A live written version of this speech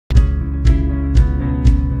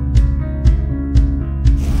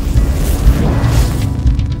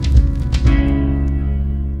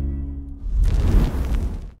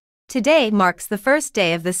Today marks the first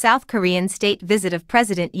day of the South Korean state visit of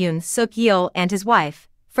President Yoon Suk-yeol and his wife,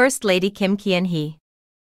 First Lady Kim Kyun-hee.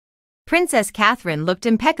 Princess Catherine looked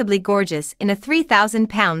impeccably gorgeous in a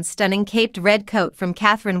 3,000-pound stunning caped red coat from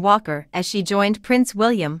Catherine Walker as she joined Prince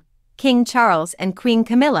William, King Charles and Queen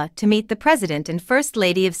Camilla to meet the President and First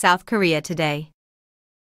Lady of South Korea today.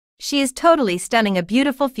 She is totally stunning, a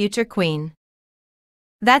beautiful future queen.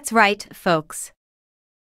 That's right, folks.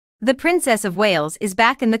 The Princess of Wales is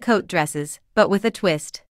back in the coat dresses, but with a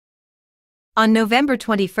twist. On November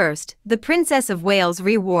 21st, the Princess of Wales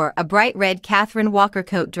re-wore a bright red Catherine Walker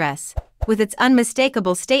coat dress, with its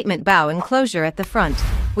unmistakable statement bow enclosure at the front,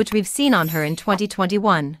 which we've seen on her in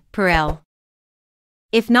 2021, per L.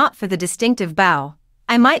 If not for the distinctive bow,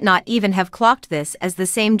 I might not even have clocked this as the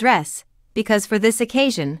same dress, because for this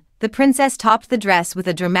occasion, the princess topped the dress with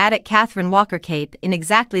a dramatic Catherine Walker cape in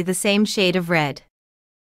exactly the same shade of red.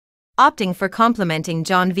 Opting for complementing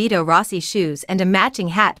John Vito Rossi's shoes and a matching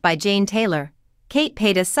hat by Jane Taylor, Kate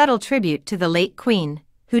paid a subtle tribute to the late Queen,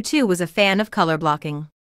 who too was a fan of color blocking.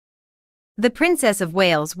 The Princess of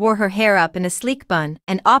Wales wore her hair up in a sleek bun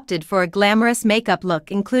and opted for a glamorous makeup look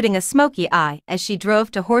including a smoky eye as she drove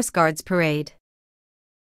to Horse Guards Parade.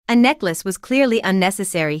 A necklace was clearly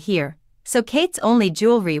unnecessary here, so Kate's only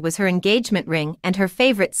jewelry was her engagement ring and her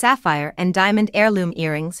favorite sapphire and diamond heirloom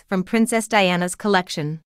earrings from Princess Diana's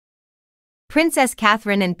collection. Princess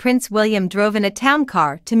Catherine and Prince William drove in a town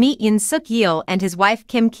car to meet Yoon Suk-yeol and his wife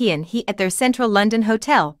Kim Kyun-hee at their central London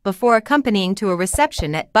hotel before accompanying to a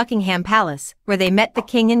reception at Buckingham Palace, where they met the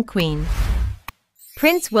King and Queen.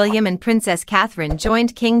 Prince William and Princess Catherine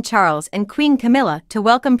joined King Charles and Queen Camilla to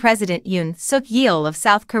welcome President Yoon Suk-yeol of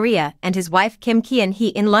South Korea and his wife Kim Kyun-hee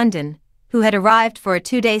in London, who had arrived for a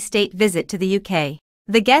two-day state visit to the UK.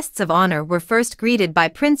 The guests of honor were first greeted by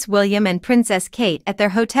Prince William and Princess Kate at their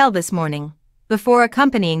hotel this morning, before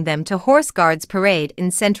accompanying them to Horse Guards Parade in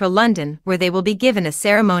central London, where they will be given a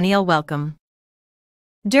ceremonial welcome.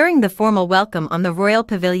 During the formal welcome on the Royal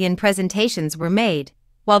Pavilion, presentations were made,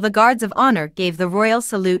 while the Guards of Honor gave the royal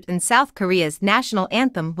salute and South Korea's national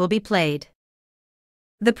anthem will be played.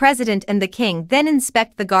 The President and the King then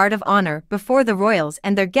inspect the Guard of Honor before the royals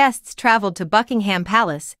and their guests traveled to Buckingham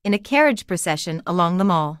Palace in a carriage procession along the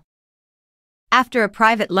Mall. After a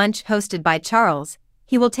private lunch hosted by Charles,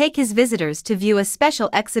 he will take his visitors to view a special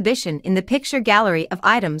exhibition in the picture gallery of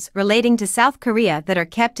items relating to South Korea that are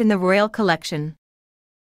kept in the royal collection.